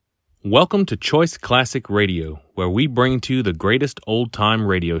Welcome to Choice Classic Radio, where we bring to you the greatest old-time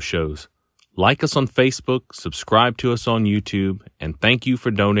radio shows. Like us on Facebook, subscribe to us on YouTube, and thank you for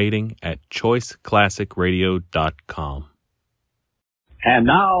donating at choiceclassicradio.com. And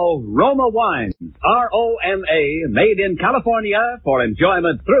now, Roma Wines, R-O-M-A, made in California for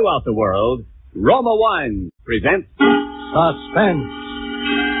enjoyment throughout the world. Roma Wines presents Suspense.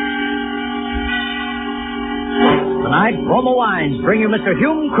 Tonight, Roma Wines bring you Mr.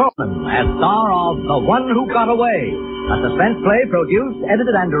 Hume Cronin as star of The One Who Got Away, a suspense play produced,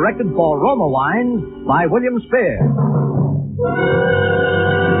 edited, and directed for Roma Wines by William Spear.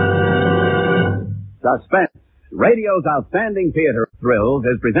 Suspense, radio's outstanding theater of thrills,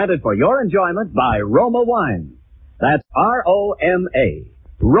 is presented for your enjoyment by Roma Wines. That's R-O-M-A,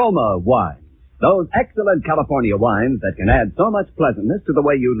 Roma Wines. Those excellent California wines that can add so much pleasantness to the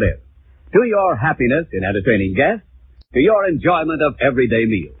way you live, to your happiness in entertaining guests, to your enjoyment of everyday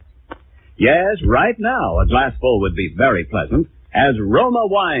meals. Yes, right now, a glassful would be very pleasant, as Roma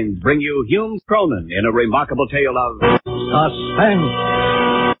Wines bring you Hume Cronin in a remarkable tale of suspense.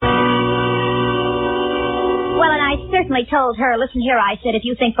 Well, and I certainly told her, listen here, I said, if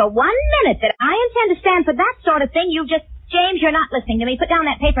you think for 1 minute that I intend to stand for that sort of thing, James, you're not listening to me. Put down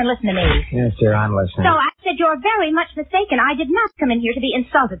that paper and listen to me. Yes, dear, I'm listening. So I said, you're very much mistaken. I did not come in here to be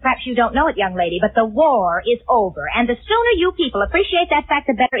insulted. Perhaps you don't know it, young lady, but the war is over. And the sooner you people appreciate that fact,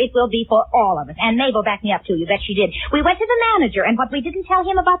 the better it will be for all of us. And Mabel backed me up, too. You bet she did. We went to the manager, and what we didn't tell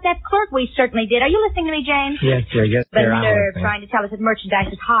him about that clerk, we certainly did. Are you listening to me, James? Yes, dear, The I'm nerve listening. trying to tell us that merchandise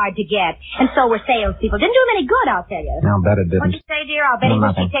is hard to get. And so were salespeople. Didn't do him any good, I'll tell you. I'll bet it What'd didn't. you say, dear? I'll bet he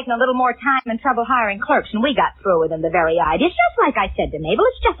wish Nothing. he'd taken a little more time and trouble hiring clerks, and we got through with him the very idea. It's just like I said to Mabel.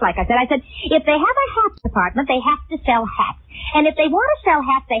 It's just like I said. I said, if they have a hat department, they have to sell hats. And if they want to sell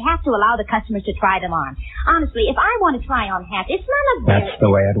hats, they have to allow the customers to try them on. Honestly, if I want to try on hats, it's none of theirs. That's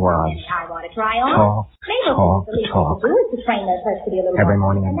the way it was. I want to try on. Talk, Mabel talk, thinks the least talk. thing to do is to train those hers to be a little Every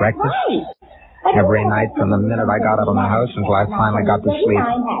more- morning at And that's breakfast? right. But Every you know, night from the minute I got out of the house until I finally got to sleep.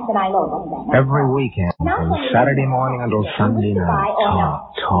 Every weekend, from Saturday morning until Sunday night.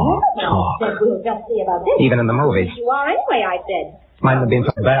 Talk. Even in the movies. You are anyway, I said. Mightn't have been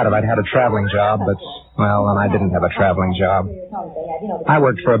so bad if I'd had a traveling job, but, well, then I didn't have a traveling job. I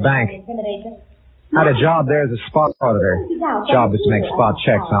worked for a bank. I had a job there as a spot auditor. Job was to make spot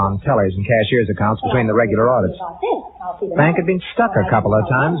checks on tellers and cashier's accounts between the regular audits. Bank had been stuck a couple of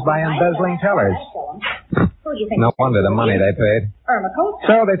times by embezzling tellers. No wonder the money they paid.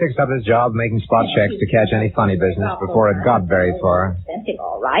 So they fixed up his job making spot checks to catch any funny business before it got very far. Expensive,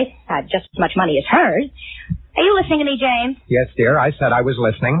 all right. Had just as much money as hers. Are you listening to me, James? Yes, dear, I said I was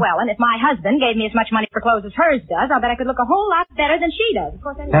listening. Well, and if my husband gave me as much money for clothes as hers does, I'll bet I could look a whole lot better than she does. Of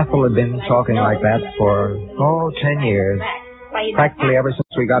course, Ethel had been talking like that for, 10 years. Practically ever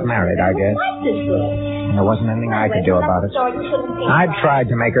since we got married, I guess. And there wasn't anything I could do about it. I'd tried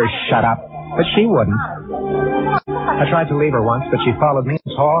to make her shut up, but she wouldn't. I tried to leave her once, but she followed me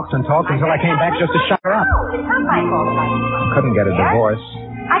and talked until I came back just to shut her up. Couldn't get a divorce.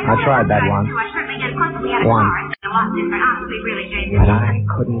 I tried that once. Once. But I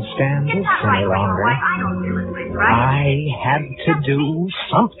couldn't stand this any longer. I had to do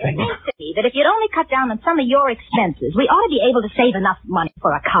something. That if you'd only cut down on some of your expenses, we ought to be able to save enough money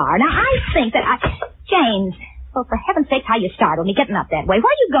for a car. Now, I think that James, well, for heaven's sake, how you startled me getting up that way. Where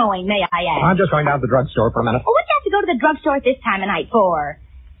are you going, may I ask? I'm just going down to the drugstore for a minute. Oh, what'd you have to go to the drugstore at this time of night for?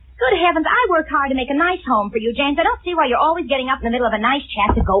 Good heavens, I work hard to make a nice home for you, James. I don't see why you're always getting up in the middle of a nice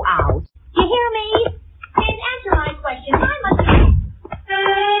chat to go out. You hear me? James, answer my question. Why must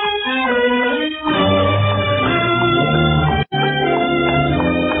you...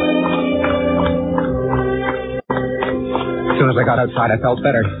 As soon as I got outside, I felt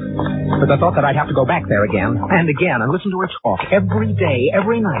better. But the thought that I'd have to go back there again and again and listen to her talk every day,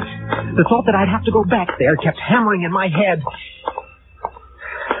 every night. The thought that I'd have to go back there kept hammering in my head.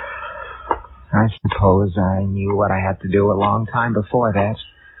 I suppose I knew what I had to do a long time before that.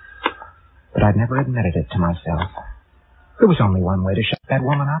 But I'd never admitted it to myself. There was only one way to shut that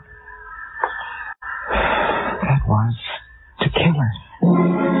woman up. That was to kill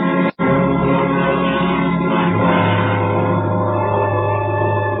her.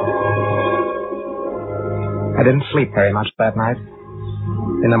 I didn't sleep very much that night.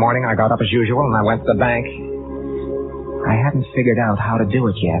 In the morning, I got up as usual and I went to the bank. I hadn't figured out how to do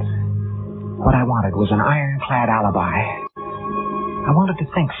it yet. What I wanted was an ironclad alibi. I wanted to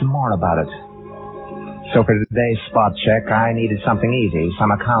think some more about it. So for today's spot check, I needed something easy, some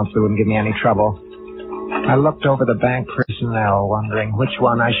accounts that wouldn't give me any trouble. I looked over the bank personnel, wondering which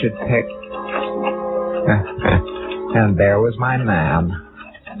one I should pick. And there was my man.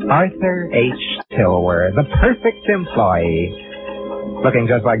 Arthur H. Tilwer, the perfect employee. Looking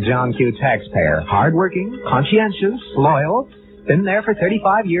just like John Q. Taxpayer. Hardworking, conscientious, loyal. Been there for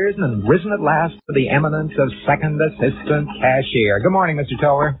 35 years and risen at last to the eminence of second assistant cashier. Good morning, Mr.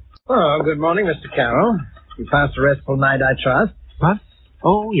 Tilwer. Oh, good morning, Mr. Carroll. You passed a restful night, I trust? What?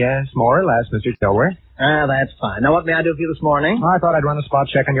 Oh, yes, more or less, Mr. Tilwer. Ah, that's fine. Now, what may I do for you this morning? Well, I thought I'd run a spot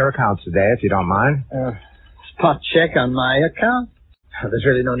check on your accounts today, if you don't mind. Spot check on my account? There's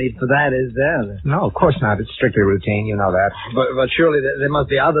really no need for that, is there? No, of course not. It's strictly routine. You know that. But surely there must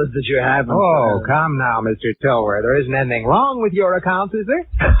be others that you haven't. Oh, come now, Mr. Tilwer. There isn't anything wrong with your accounts, is there?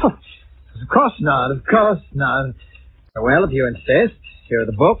 Of course not. Of course not. Well, if you insist, here are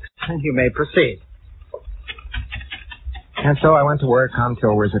the books, and you may proceed. And so I went to work on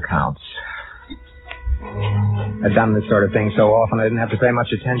Tilwer's accounts. I'd done this sort of thing so often I didn't have to pay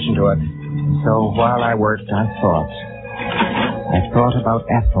much attention to it. So while I worked, I thought. I thought about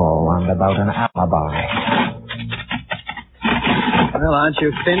Ethel and about an alibi. Well, aren't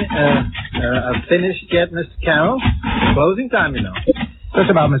you finished yet, Mr. Carroll? Closing time, you know. Just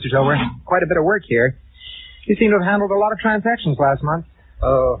about, Mr. Tilwer. Quite a bit of work here. You seem to have handled a lot of transactions last month.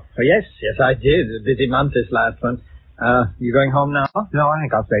 Oh, yes, I did. A busy month this last one. You going home now? No, I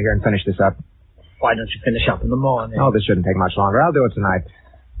think I'll stay here and finish this up. Why don't you finish up in the morning? Oh, this shouldn't take much longer. I'll do it tonight.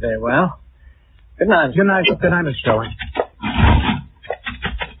 Very well. Good night. Good night. Good night, Mr. Tilwer.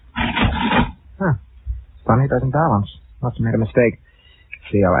 Huh. Funny, it doesn't balance. Must have made a mistake.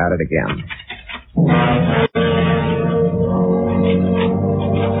 See, I'll add it again.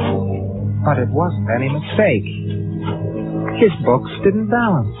 But it wasn't any mistake. His books didn't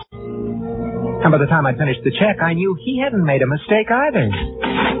balance. And by the time I finished the check, I knew he hadn't made a mistake either.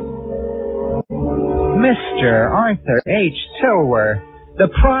 Mr. Arthur H. Tilwer, the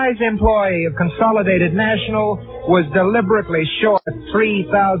prize employee of Consolidated National, was deliberately short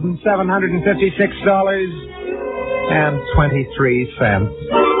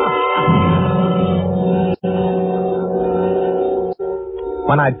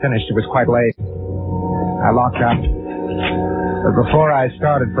When I'd finished, it was quite late. I locked up. But before I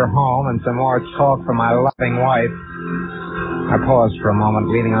started for home and some more talk from my loving wife, I paused for a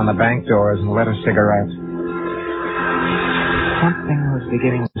moment, leaning on the bank doors, and lit a cigarette. Something was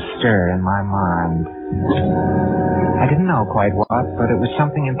beginning to stir in my mind. I didn't know quite what, but it was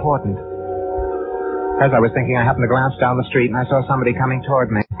something important. As I was thinking, I happened to glance down the street, and I saw somebody coming toward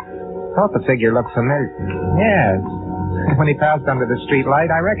me. Thought the figure looked familiar. Yes. When he passed under the street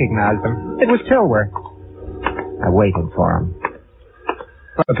light, I recognized him. It was Tilwer. I waited for him.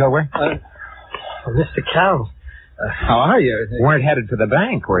 Hello, Tilwer. Mr. Carroll, how are you? You weren't headed to the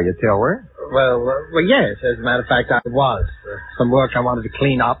bank, were you, Tilwer? Well, yes. As a matter of fact, I was. Some work I wanted to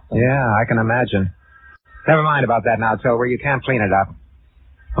clean up. Yeah, I can imagine. Never mind about that now, Tilwer. You can't clean it up.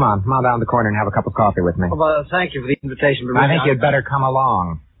 Come on down the corner and have a cup of coffee with me. Well, thank you for the invitation. But I think you'd better come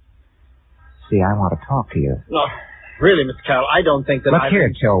along. See, I want to talk to you. No, really, Mr. Carroll, I don't think that Look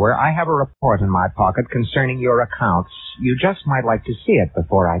here, Tilwer. I have a report in my pocket concerning your accounts. You just might like to see it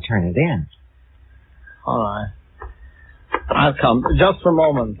before I turn it in. All right. I'll come. Just for a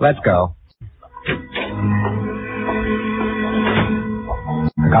moment. Let's go.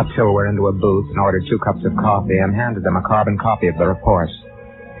 I got Tilwer into a booth and ordered 2 cups of coffee and handed him a carbon copy of the report.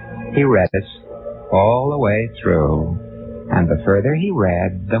 He read it all the way through, and the further he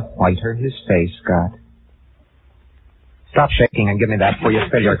read, the whiter his face got. Stop shaking and give me that before you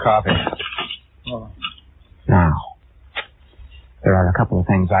spill your coffee. Oh. Now, there are a couple of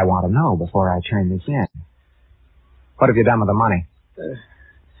things I want to know before I turn this in. What have you done with the money?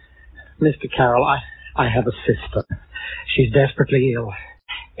 Mr. Carroll, I have a sister. She's desperately ill.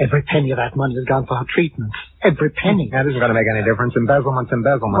 Every penny of that money has gone for her treatment. Every penny. That isn't going to make any difference. Embezzlement's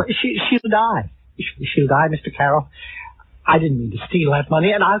embezzlement. Well, she'll die. She'll die, Mr. Carroll. I didn't mean to steal that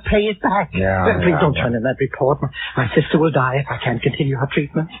money, and I'll pay it back. Please don't turn in that report. My sister will die if I can't continue her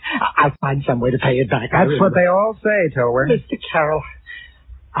treatment. I'll find some way to pay it back. That's what they all say, Tilwer. Mr. Carroll,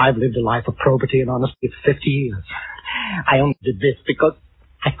 I've lived a life of probity and honesty for 50 years. I only did this because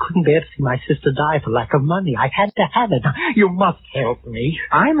I couldn't bear to see my sister die for lack of money. I had to have it. You must help me.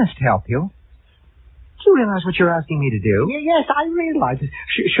 I must help you. Do you realize what you're asking me to do? Yes, I realize it.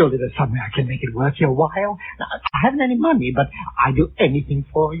 Surely there's some way I can make it worth your while. Now, I haven't any money, but I'd do anything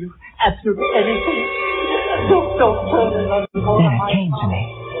for you. Absolutely anything. Don't turn it on. Then it came to me.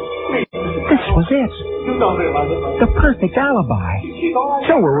 This was it. You don't realize it. The perfect alibi.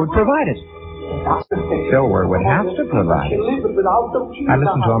 Tilwer would provide it. Tilwer would have to provide it. I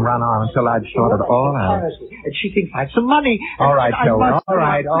listened to him run on until I'd sorted it all out. And she thinks I have some money. All right, Tilwer.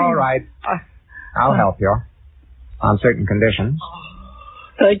 All right. I'll help you. On certain conditions.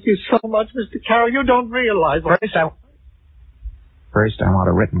 Thank you so much, Mr. Carroll. You don't realize what... First, I want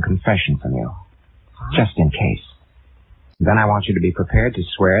a written confession from you. Just in case. Then I want you to be prepared to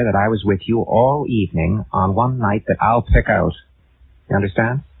swear that I was with you all evening on one night that I'll pick out. You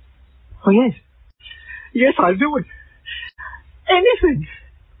understand? Oh, yes. Yes, I'll do it. Anything.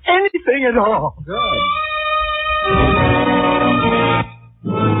 Anything at all. Good.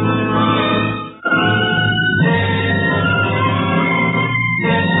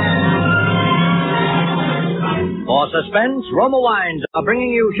 For Suspense, Roma Wines are bringing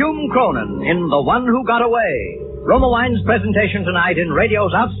you Hume Cronin in The One Who Got Away. Roma Wines' presentation tonight in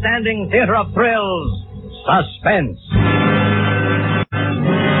radio's outstanding theater of thrills, Suspense.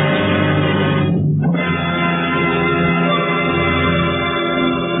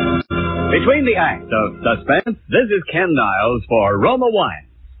 Between the acts of Suspense, this is Ken Niles for Roma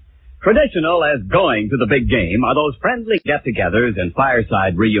Wines. Traditional as going to the big game are those friendly get-togethers and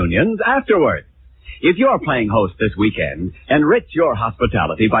fireside reunions afterward. If you're playing host this weekend, enrich your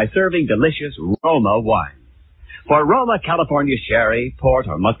hospitality by serving delicious Roma wines. For Roma California Sherry, Port,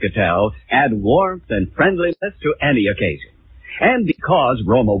 or Muscatel, add warmth and friendliness to any occasion. And because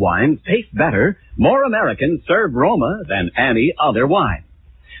Roma wines taste better, more Americans serve Roma than any other wine.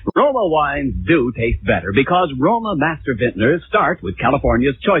 Roma wines do taste better because Roma master vintners start with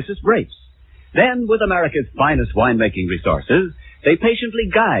California's choicest grapes. Then, with America's finest winemaking resources, they patiently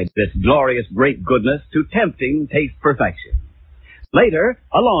guide this glorious grape goodness to tempting taste perfection. Later,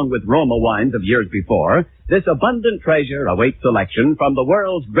 along with Roma wines of years before, this abundant treasure awaits selection from the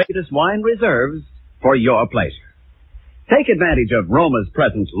world's greatest wine reserves for your pleasure. Take advantage of Roma's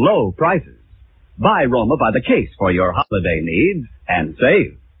present low prices. Buy Roma by the case for your holiday needs and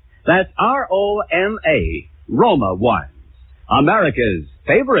save. That's R-O-M-A, Roma Wines, America's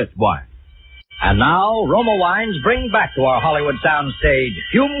favorite wine. And now, Roma Wines bring back to our Hollywood soundstage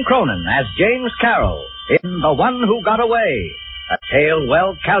Hume Cronin as James Carroll in The One Who Got Away, a tale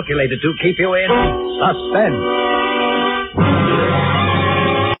well calculated to keep you in suspense.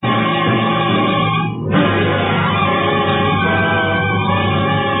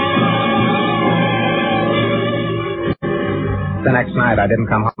 The next night, I didn't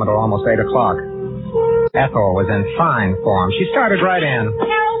come home until almost 8 o'clock. Ethel was in fine form. She started right in.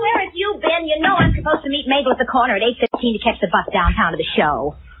 Carol, where have you been? You know I'm supposed to meet Mabel at the corner at 8:15 to catch the bus downtown to the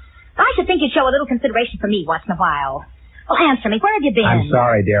show. I should think you'd show a little consideration for me once in a while. Well, answer me. Where have you been? I'm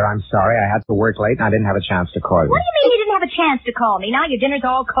sorry, dear. I'm sorry. I had to work late and I didn't have a chance to call you. What do you mean you didn't have a chance to call me? Now your dinner's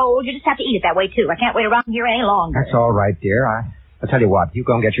all cold. You just have to eat it that way, too. I can't wait around here any longer. That's all right, dear. I'll tell you what. You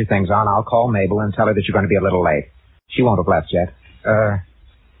go and get your things on. I'll call Mabel and tell her that you're going to be a little late. She won't have left yet.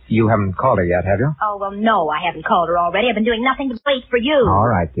 You haven't called her yet, have you? Oh, well, no, I haven't called her already. I've been doing nothing but wait for you. All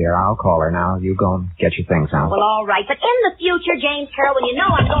right, dear. I'll call her now. You go and get your things on. Well, all right. But in the future, James Carroll, when you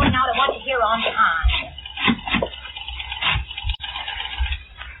know I'm going out, I want you here on time.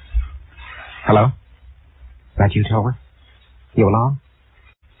 Hello? Is that you, Tober? You alone?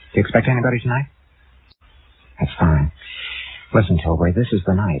 Do you expect anybody tonight? That's fine. Listen, Tober, this is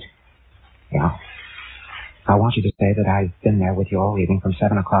the night. Yeah? I want you to say that I've been there with you all evening from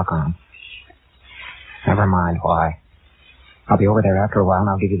 7 o'clock on. Never mind why. I'll be over there after a while, and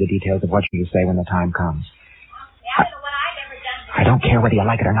I'll give you the details of what you say when the time comes. I don't know what I've ever done. I don't care whether you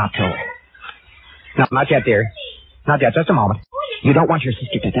like it or not, Tober. No, not yet, dear. Not yet. Just a moment. You don't want your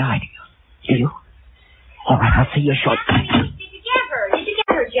sister to die, do you? All right, I'll see you shortly. Did you get her? Did you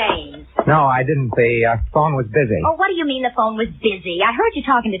get her, James? No, I didn't. The phone was busy. Oh, what do you mean the phone was busy? I heard you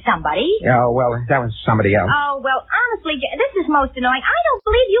talking to somebody. Oh, well, that was somebody else. Oh, well, honestly, this is most annoying. I don't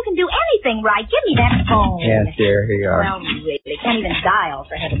believe you can do anything right. Give me that phone. Yes, dear, here you are. Well, really, can't even dial,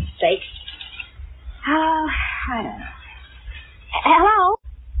 for heaven's sake. I don't know. Hello?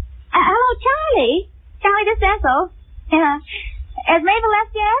 Hello, Charlie? Charlie, this is Ethel. Yeah. Has Mabel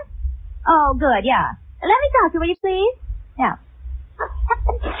left yet? Oh, good, yeah. Let me talk to her, will you please? Yeah.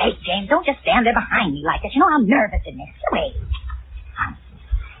 Hey, James, don't just stand there behind me like that. You know I'm nervous in this. Wait.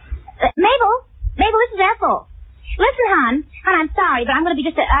 Mabel, this is Ethel. Listen, hon, I'm sorry, but I'm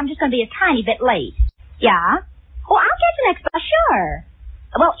just gonna be a tiny bit late. Yeah? Oh, I'll catch you next bus, sure.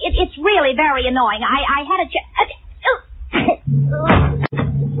 Well, it's really very annoying. I had a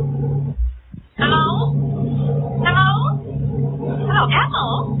Hello? Hello? Hello,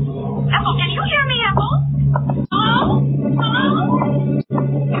 Ethel? Ethel, can you hear me, Ethel? Hello?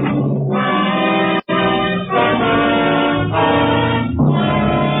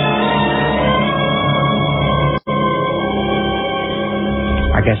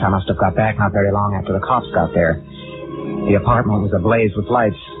 I guess I must have got back not very long after the cops got there. The apartment was ablaze with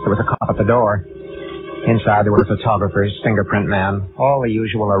lights. There was a cop at the door. Inside there were photographers, fingerprint men, all the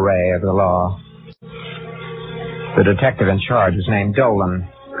usual array of the law. The detective in charge was named Dolan.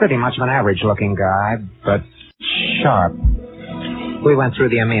 Pretty much of an average-looking guy, but sharp. We went through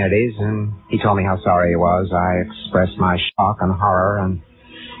the amenities, and he told me how sorry he was. I expressed my shock and horror, and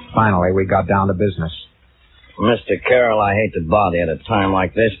finally we got down to business. Mr. Carroll, I hate to bother you at a time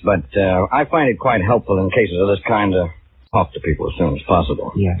like this, but I find it quite helpful in cases of this kind to talk to people as soon as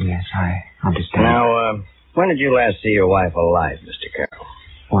possible. Yes, I understand. Now, when did you last see your wife alive, Mr. Carroll?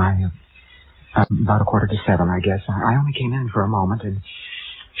 Why, about 7:15, I guess. I only came in for a moment, and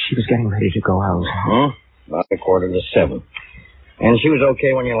she was getting ready to go out. About 7:15. And she was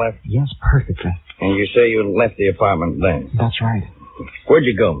okay when you left? Yes, perfectly. And you say you left the apartment then? That's right. Where'd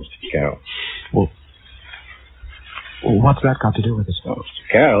you go, Mr. Carroll? Well, what's that got to do with this? Well,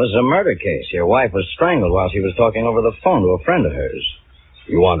 Mr. Carroll, this is a murder case. Your wife was strangled while she was talking over the phone to a friend of hers.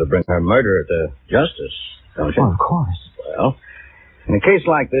 You want to bring her murderer to justice, don't you? Well, of course. Well, in a case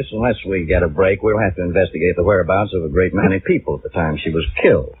like this, unless we get a break, we'll have to investigate the whereabouts of a great many people at the time she was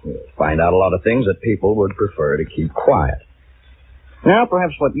killed. We'll find out a lot of things that people would prefer to keep quiet. Now,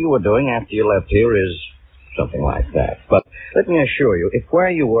 perhaps what you were doing after you left here is something like that. But let me assure you, if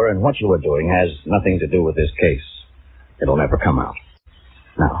where you were and what you were doing has nothing to do with this case, it'll never come out.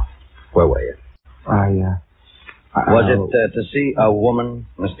 Now, where were you? Was it to see a woman,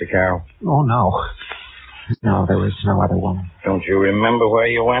 Mr. Carroll? Oh, no. No, there was no other woman. Don't you remember where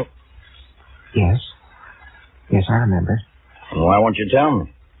you went? Yes. Yes, I remember. Well, why won't you tell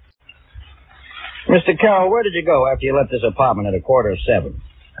me? Mr. Carroll, where did you go after you left this apartment at 7:15?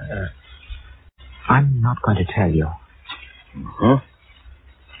 I'm not going to tell you.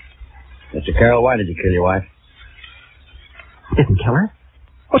 Mr. Carroll, why did you kill your wife? Didn't kill her?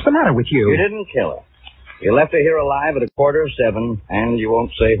 What's the matter with you? You didn't kill her. You left her here alive at 7:15, and you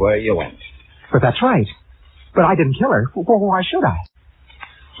won't say where you went. But that's right. But I didn't kill her. Why should I?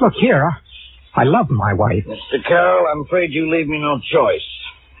 Look here, I love my wife. Mr. Carroll, I'm afraid you leave me no choice.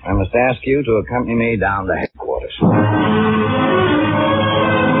 I must ask you to accompany me down to headquarters.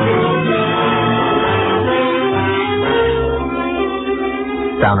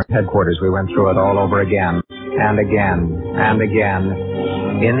 Down at headquarters, we went through it all over again, and again, and again.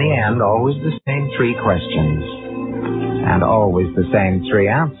 In the end, always the same 3 questions, and always the same 3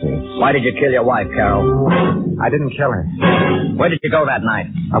 answers. Why did you kill your wife, Carroll? I didn't kill her. Where did you go that night?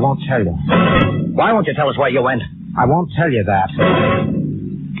 I won't tell you. Why won't you tell us where you went? I won't tell you that.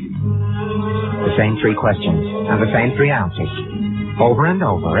 The same 3 questions, and the same 3 answers. Over and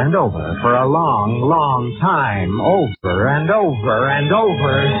over and over, for a long, long time. Over and over and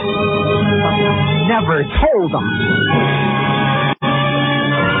over. But I never told them.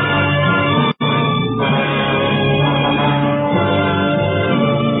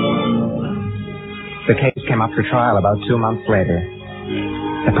 The case came up for trial about 2 months later.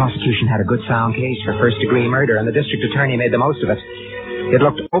 The prosecution had a good sound case for first-degree murder, and the district attorney made the most of it. It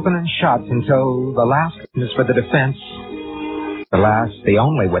looked open and shut until the last witness for the defense, the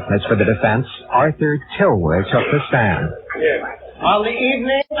only witness for the defense, Arthur Tilwell, took the stand. On the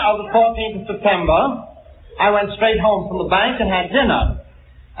evening of the 14th of September, I went straight home from the bank and had dinner.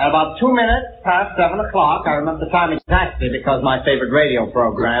 At about 2 minutes past 7 o'clock, I remember the time exactly because my favorite radio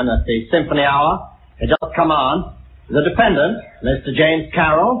program at the Symphony Hour had just come on. The defendant, Mr. James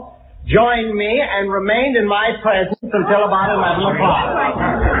Carroll, joined me and remained in my presence until about 11 o'clock.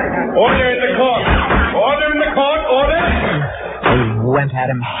 Order in the court! Order in the court! Order! They went at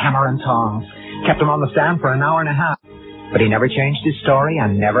him hammer and tongs, kept him on the stand for an hour and a half. But he never changed his story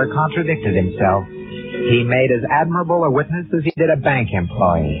and never contradicted himself. He made as admirable a witness as he did a bank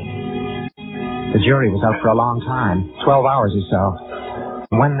employee. The jury was out for a long time, 12 hours or so.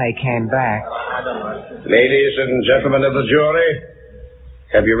 When they came back... Ladies and gentlemen of the jury,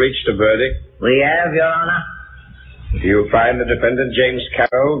 have you reached a verdict? We have, Your Honor. Do you find the defendant, James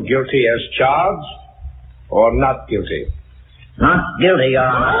Carroll, guilty as charged or not guilty? Not guilty, Your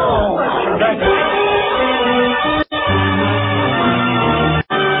Honor.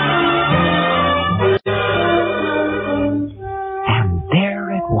 And there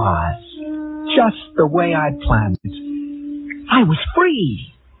it was, just the way I'd planned it. I was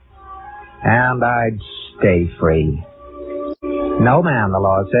free. And I'd stay free. No man, the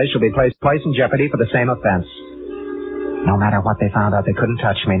law says, shall be placed twice in jeopardy for the same offense. No matter what they found out, they couldn't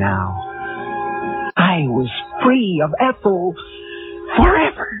touch me now. I was free of Ethel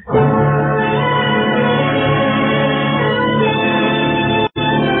forever.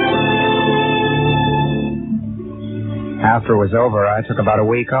 After it was over, I took about a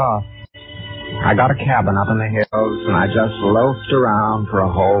week off. I got a cabin up in the hills, and I just loafed around for a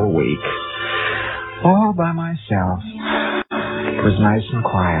whole week. All by myself. It was nice and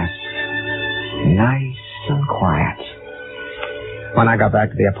quiet. Nice and quiet. When I got back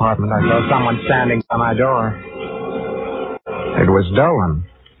to the apartment, I saw someone standing by my door. It was Dolan.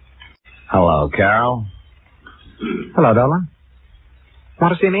 Hello, Carol. Hello, Dolan.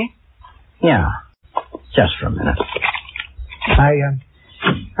 Want to see me? Yeah, just for a minute.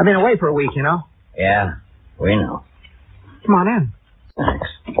 I've been away for a week, you know. Yeah, we know. Come on in. Thanks.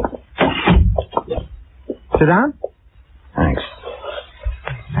 Sit down. Thanks.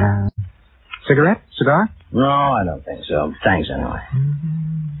 Cigarette? Cigar? No, I don't think so. Thanks anyway.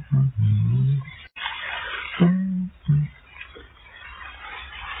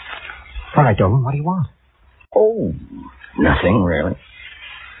 All right, Dolan, what do you want? Oh, nothing really.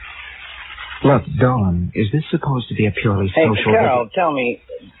 Look, Dolan, is this supposed to be a purely social... Hey, Carol, tell me,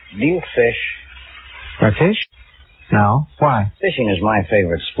 do you fish? I fish? No. Why? Fishing is my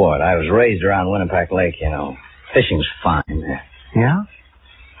favorite sport. I was raised around Winnipeck Lake, you know. Fishing's fine there. Yeah?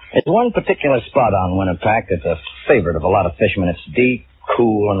 There's one particular spot on Winnipeck that's a favorite of a lot of fishermen. It's deep,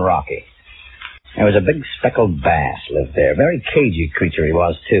 cool, and rocky. There was a big speckled bass lived there. Very cagey creature he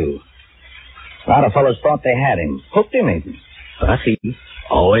was, too. A lot of fellas thought they had him. Hooked him even. But he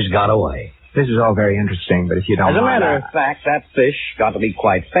always got away. This is all very interesting, but if you don't... As a matter of fact, that fish got to be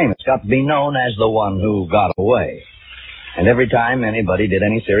quite famous. Got to be known as the one who got away. And every time anybody did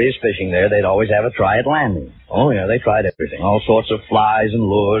any serious fishing there, they'd always have a try at landing. Oh, yeah, they tried everything. All sorts of flies and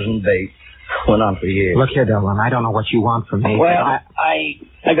lures and bait. Went on for years. Look here, Dolan, I don't know what you want from me. Well, I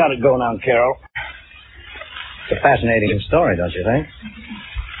got to go now, Carol. It's a fascinating story, don't you think?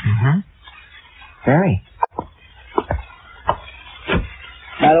 Mm-hmm. Very.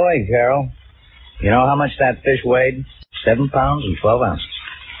 By the way, Carol, you know how much that fish weighed? 7 pounds and 12 ounces.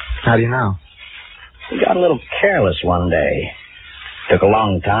 How do you know? He got a little careless one day. Took a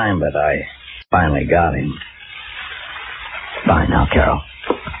long time, but I finally got him. Bye now, Carol.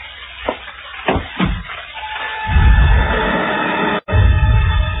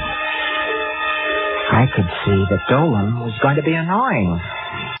 I could see that Dolan was going to be annoying.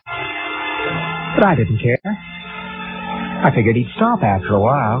 But I didn't care. I figured he'd stop after a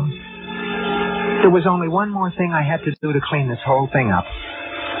while. There was only one more thing I had to do to clean this whole thing up.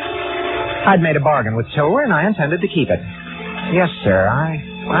 I'd made a bargain with Tilwer, and I intended to keep it. Yes, sir, I'm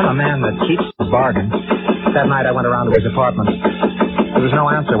a man that keeps his bargain. That night I went around to his apartment. There was no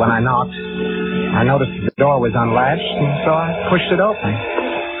answer when I knocked. I noticed the door was unlatched, and so I pushed it open.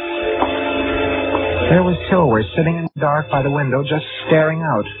 There was Tilwer sitting in the dark by the window, just staring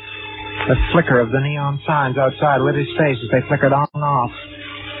out. The flicker of the neon signs outside lit his face as they flickered on and off.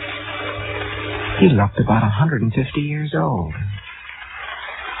 He looked about 150 years old.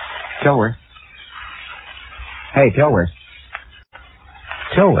 Tilwer. Hey, Tilwer.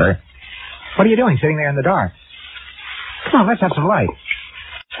 Tilwer? What are you doing sitting there in the dark? Come on, let's have some light.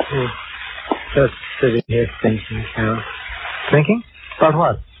 Just sitting here thinking, Carol. Thinking? About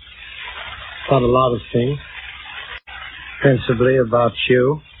what? About a lot of things. Principally about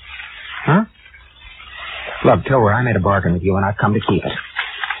you. Huh? Look, Tilwer, I made a bargain with you, and I've come to keep it.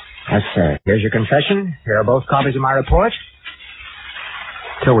 Yes, sir. Here's your confession. Here are both copies of my report.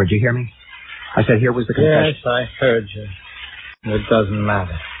 Tilwer, did you hear me? I said here was the confession. Yes, I heard you. It doesn't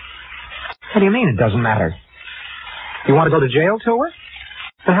matter. What do you mean it doesn't matter? You want to go to jail, Tilwer?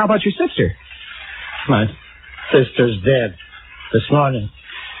 Then how about your sister? My sister's dead this morning.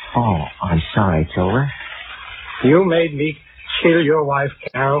 Oh, I'm sorry, Tilwer. You made me kill your wife,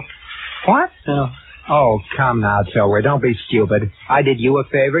 Carol. What? No. Oh, come now, Tilwer. Don't be stupid. I did you a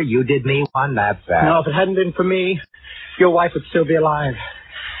favor. You did me one. That's that. No, if it hadn't been for me, your wife would still be alive.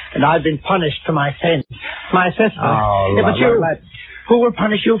 And I've been punished for my sins. My sister. Oh, yeah, but who will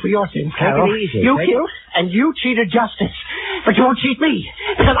punish you for your sins, Carol? Take it easy. You killed and you cheated justice. But you won't cheat me,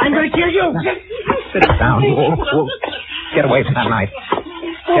 because I'm going to kill you. Sit down. Whoa. Get away from that knife.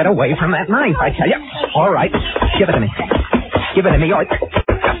 Get away from that knife, I tell you. All right. Give it to me. Give it to me.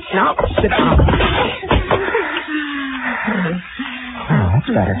 Now, sit down. Oh, that's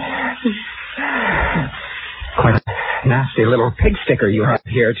better. Quite a nasty little pig sticker you have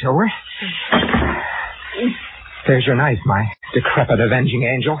here, Tilwer. There's your knife, my decrepit avenging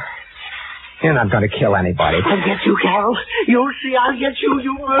angel. You're not going to kill anybody. I'll get you, Carol. You'll see I'll get you,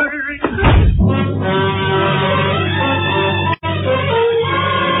 you murdering.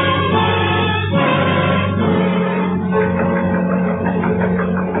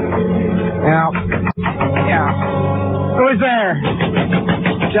 Yeah. Who's there?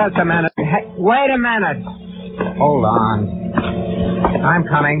 Just a minute. Hey, wait a minute. Hold on. I'm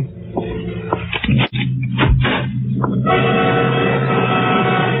coming.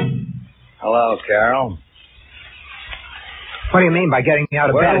 Hello, Carol. What do you mean by getting me out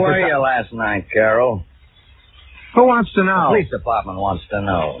of bed? Where were you last night, Carol? Who wants to know? The police department wants to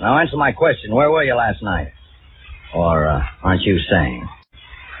know. Now answer my question. Where were you last night? Or aren't you saying?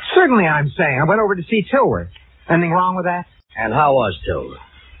 Certainly I'm saying. I went over to see Tilworth. Anything wrong with that? And how was Tilworth?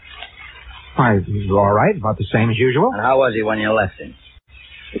 Why, all right. About the same as usual. And how was he when you left him?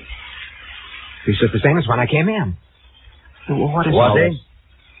 He's just the same as when I came in. What is Was all he? this?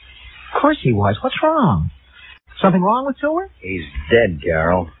 Of course he was. What's wrong? Something wrong with Tilworth? He's dead,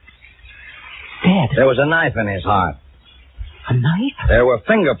 Carol. Dead? There was a knife in his heart. A knife? There were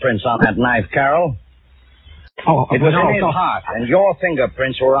fingerprints on that knife, Carol. It was in his heart, and your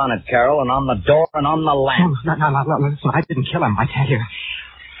fingerprints were on it, Carol, and on the door and on the lamp. No, listen, I didn't kill him, I tell you.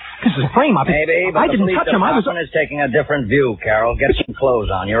 This is a frame-up. Maybe, but I the didn't police touch him. I was... department is taking a different view, Carol. Get some clothes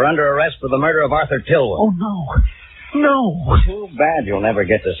on. You're under arrest for the murder of Arthur Tilworth. Oh, no. No. Too bad you'll never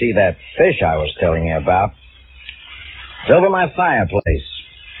get to see that fish I was telling you about. It's over my fireplace.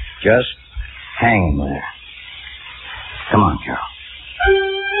 Just hanging there. Come on, Carol.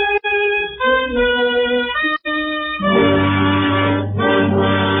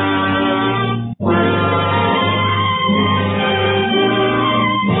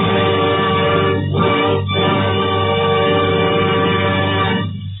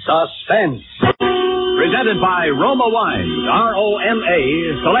 Suspense. Presented by Roma Wines, R-O-M-A,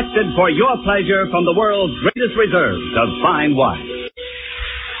 selected for your pleasure from the world's greatest reserves of fine wine.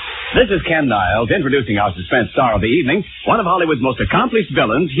 This is Ken Niles introducing our suspense star of the evening, one of Hollywood's most accomplished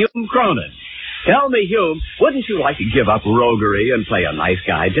villains, Hume Cronin. Tell me, Hume, wouldn't you like to give up roguery and play a nice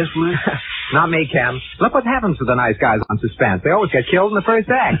guy just once? Not me, Ken. Look what happens to the nice guys on Suspense. They always get killed in the first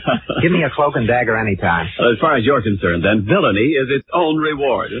act. Give me a cloak and dagger anytime. As far as you're concerned, then, villainy is its own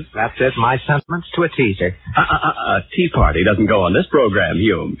reward. That's it. My sentiments to a teaser. A tea party doesn't go on this program,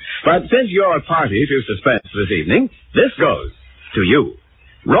 Hume. But since you're a party to Suspense this evening, this goes to you.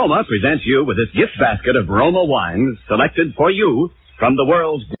 Roma presents you with this gift basket of Roma wines selected for you from the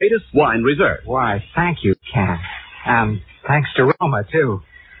world's greatest wine reserve. Why, thank you, Ken. And thanks to Roma, too.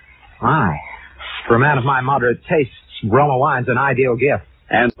 My, for a man of my moderate tastes, Roma wine's an ideal gift.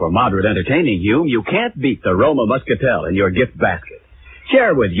 And for moderate entertaining, Hume, you can't beat the Roma Muscatel in your gift basket.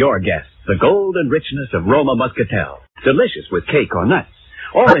 Share with your guests the golden richness of Roma Muscatel, delicious with cake or nuts.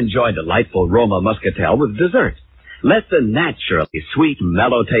 Or enjoy delightful Roma Muscatel with dessert. Let the naturally sweet,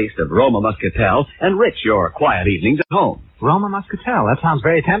 mellow taste of Roma Muscatel enrich your quiet evenings at home. Roma Muscatel, that sounds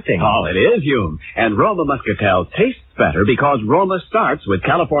very tempting. Oh, it is, Hume. And Roma Muscatel tastes better because Roma starts with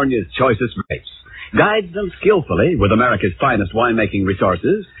California's choicest grapes, guides them skillfully with America's finest winemaking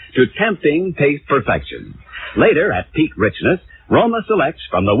resources to tempting taste perfection. Later, at peak richness, Roma selects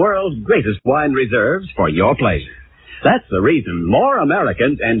from the world's greatest wine reserves for your pleasure. That's the reason more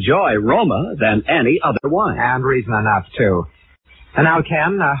Americans enjoy Roma than any other wine. And reason enough, too. And now,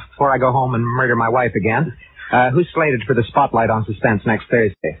 Ken, before I go home and murder my wife again, who's slated for the spotlight on Suspense next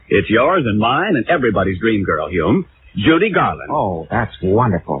Thursday? It's yours and mine and everybody's dream girl, Hume. Judy Garland. Oh, that's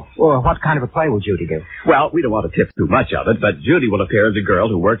wonderful. Well, what kind of a play will Judy do? Well, we don't want to tip too much of it, but Judy will appear as a girl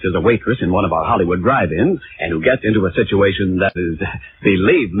who works as a waitress in one of our Hollywood drive-ins and who gets into a situation that is,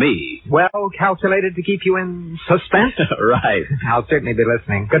 believe me... well calculated to keep you in suspense? Right. I'll certainly be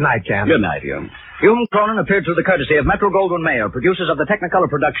listening. Good night, Ken. Good night, Hume. Hume Cronin appeared through the courtesy of Metro-Goldwyn-Mayer, producers of the Technicolor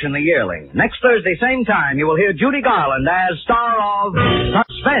production The Yearling. Next Thursday, same time, you will hear Judy Garland as star of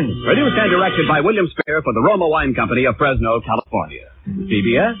Suspense. Produced and directed by William Spear for the Roma Wine Company of Fresno, California.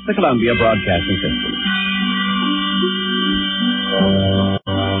 CBS, the Columbia Broadcasting System.